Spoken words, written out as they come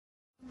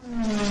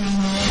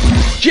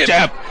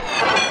Jab!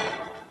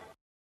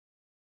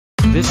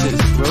 This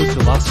is Road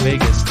to Las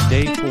Vegas,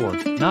 Day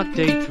 4, not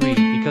Day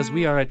 3, because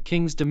we are at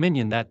King's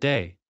Dominion that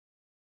day.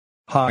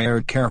 Hi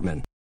Eric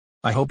Cartman.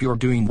 I hope you're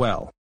doing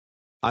well.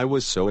 I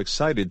was so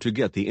excited to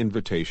get the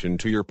invitation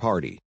to your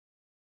party.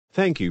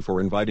 Thank you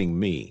for inviting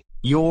me.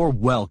 You're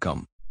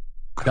welcome.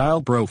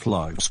 Kyle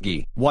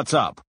Broflovsky, what's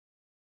up?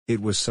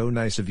 It was so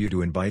nice of you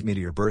to invite me to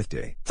your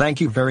birthday.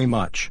 Thank you very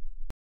much.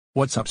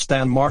 What's up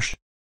Stan Marsh?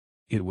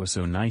 It was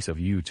so nice of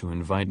you to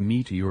invite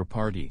me to your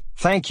party.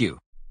 Thank you.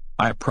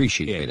 I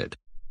appreciate it.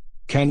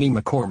 Candy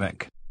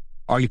McCormick,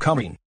 are you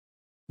coming?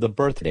 The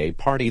birthday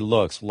party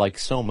looks like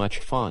so much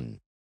fun.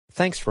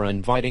 Thanks for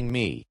inviting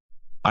me.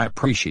 I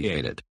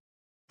appreciate it.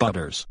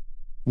 Butters,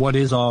 what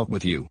is up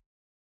with you?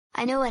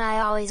 I know what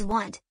I always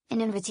want, an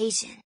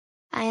invitation.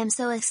 I am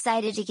so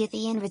excited to get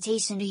the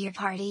invitation to your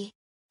party.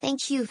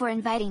 Thank you for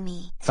inviting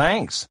me.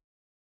 Thanks.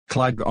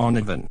 Clyde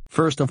Donovan,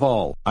 first of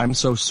all, I'm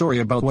so sorry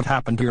about what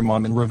happened to your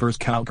mom in Reverse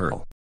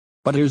Cowgirl.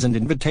 But here's an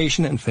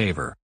invitation in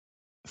favor.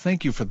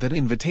 Thank you for that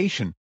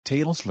invitation,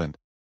 Tailsland.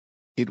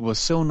 It was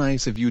so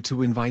nice of you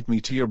to invite me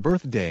to your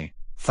birthday.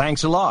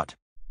 Thanks a lot.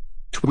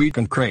 Tweak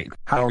and Craig,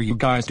 how are you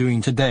guys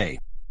doing today?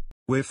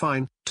 We're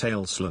fine,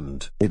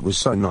 Tailsland. It was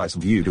so nice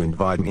of you to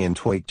invite me and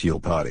Tweak to your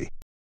party.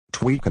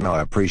 Tweak and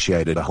I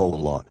appreciate it a whole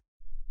lot.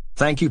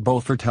 Thank you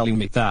both for telling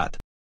me that.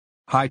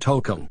 Hi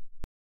Token.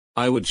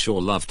 I would sure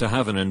love to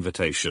have an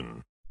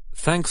invitation.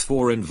 Thanks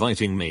for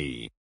inviting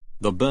me.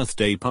 The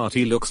birthday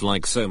party looks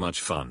like so much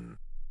fun.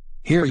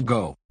 Here you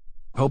go.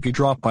 Hope you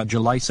drop by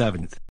July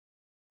 7th.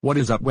 What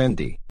is up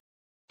Wendy?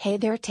 Hey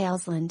there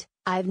Tailsland,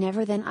 I've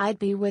never then I'd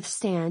be with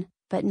Stan,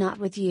 but not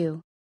with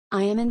you.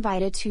 I am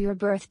invited to your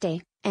birthday,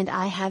 and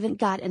I haven't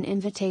got an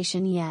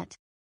invitation yet.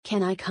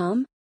 Can I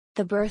come?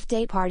 The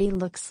birthday party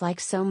looks like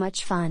so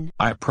much fun.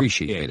 I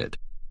appreciate it.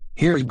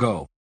 Here you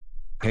go.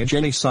 Hey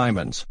Jenny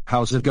Simons,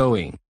 how's it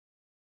going?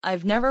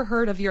 I've never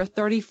heard of your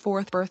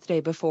 34th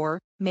birthday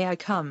before, may I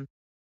come?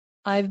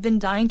 I've been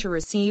dying to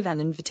receive an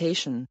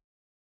invitation.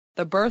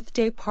 The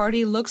birthday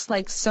party looks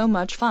like so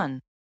much fun.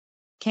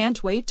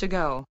 Can't wait to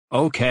go.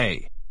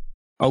 Okay,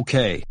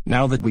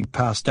 now that we've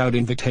passed out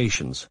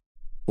invitations,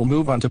 we'll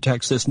move on to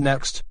Texas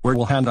next, where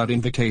we'll hand out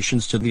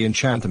invitations to the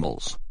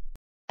Enchantimals.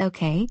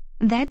 Okay,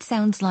 that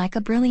sounds like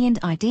a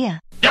brilliant idea.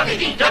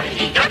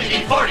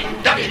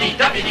 WD40,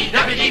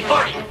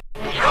 WD40.